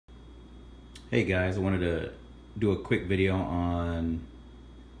Hey guys, I wanted to do a quick video on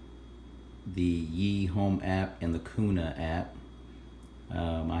the Yi Home app and the Kuna app.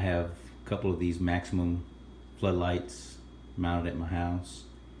 I have a couple of these maximum floodlights mounted at my house,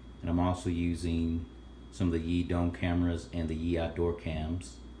 and I'm also using some of the Yi Dome cameras and the Yi outdoor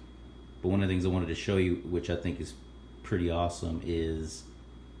cams. But one of the things I wanted to show you, which I think is pretty awesome, is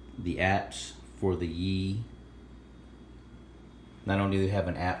the apps for the Yi. Not only do they have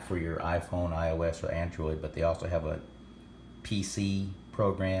an app for your iPhone, iOS, or Android, but they also have a PC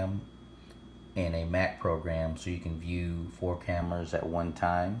program and a Mac program, so you can view 4 cameras at one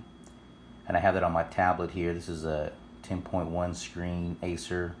time. And I have that on my tablet here. This is a 10.1 screen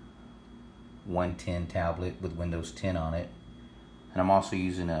Acer 110 tablet with Windows 10 on it. And I'm also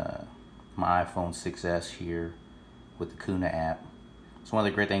using my iPhone 6s here with the Kuna app. So one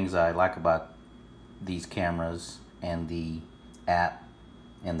of the great things I like about these cameras and the app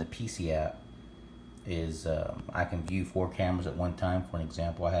and the PC app is I can view 4 cameras at one time. For an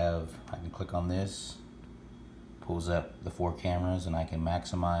example, I can click on this, pulls up the 4 cameras, and I can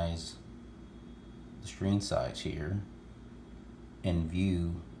maximize the screen size here and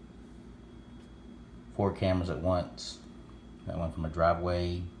view 4 cameras at once. That went from a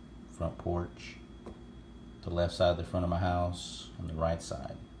driveway, front porch, to the left side of the front of my house, and the right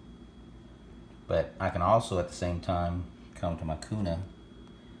side. But I can also at the same time come to my Kuna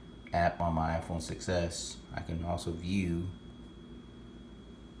app on my iPhone 6s. I can also view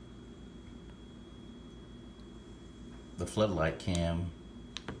the floodlight cam.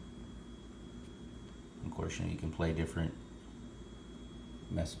 Of course, you can play different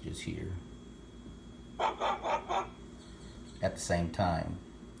messages here at the same time.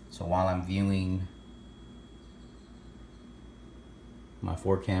 So while I'm viewing my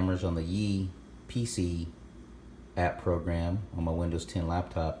 4 cameras on the Yi PC app program on my Windows 10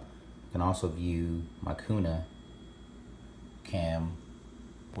 laptop, I can also view my Kuna cam,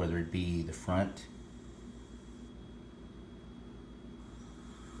 whether it be the front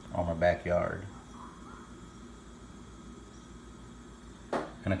or my backyard.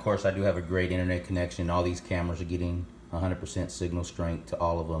 And of course, I do have a great internet connection. All these cameras are getting 100% signal strength to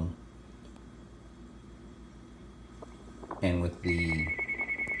all of them. And with the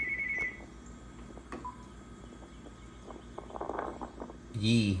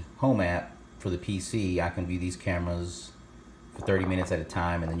Yi Home app for the PC, I can view these cameras for 30 minutes at a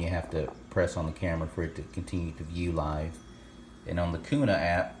time, and then you have to press on the camera for it to continue to view live. And on the Kuna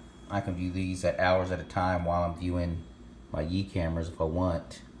app, I can view these at hours at a time while I'm viewing my Yi cameras if I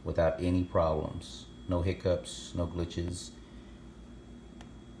want, without any problems. No hiccups, no glitches.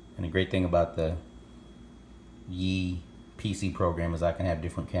 And the great thing about the Yi PC program is I can have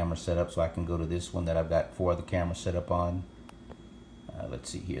different cameras set up, so I can go to this one that I've got 4 other cameras set up on.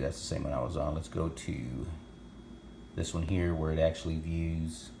 Let's see here, that's the same one I was on. Let's go to this one here where it actually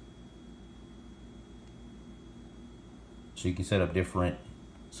views. So you can set up different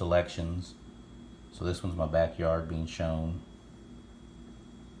selections. So this one's my backyard being shown.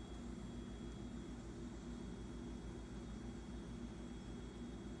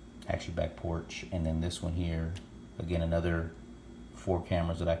 Actually back porch. And then this one here, again, another 4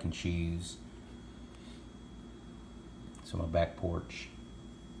 cameras that I can choose. So my back porch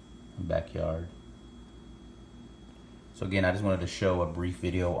and backyard. So again, I just wanted to show a brief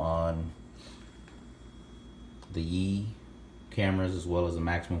video on the Yi cameras as well as the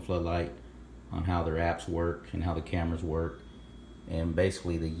maximum floodlight, on how their apps work and how the cameras work, and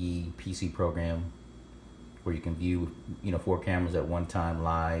basically the Yi PC program where you can view 4 cameras at one time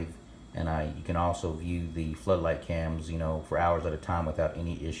live, and you can also view the floodlight cams for hours at a time without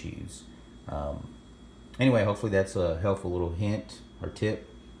any issues. Anyway, hopefully that's a helpful little hint or tip,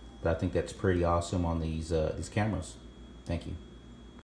 but I think that's pretty awesome on these cameras. Thank you.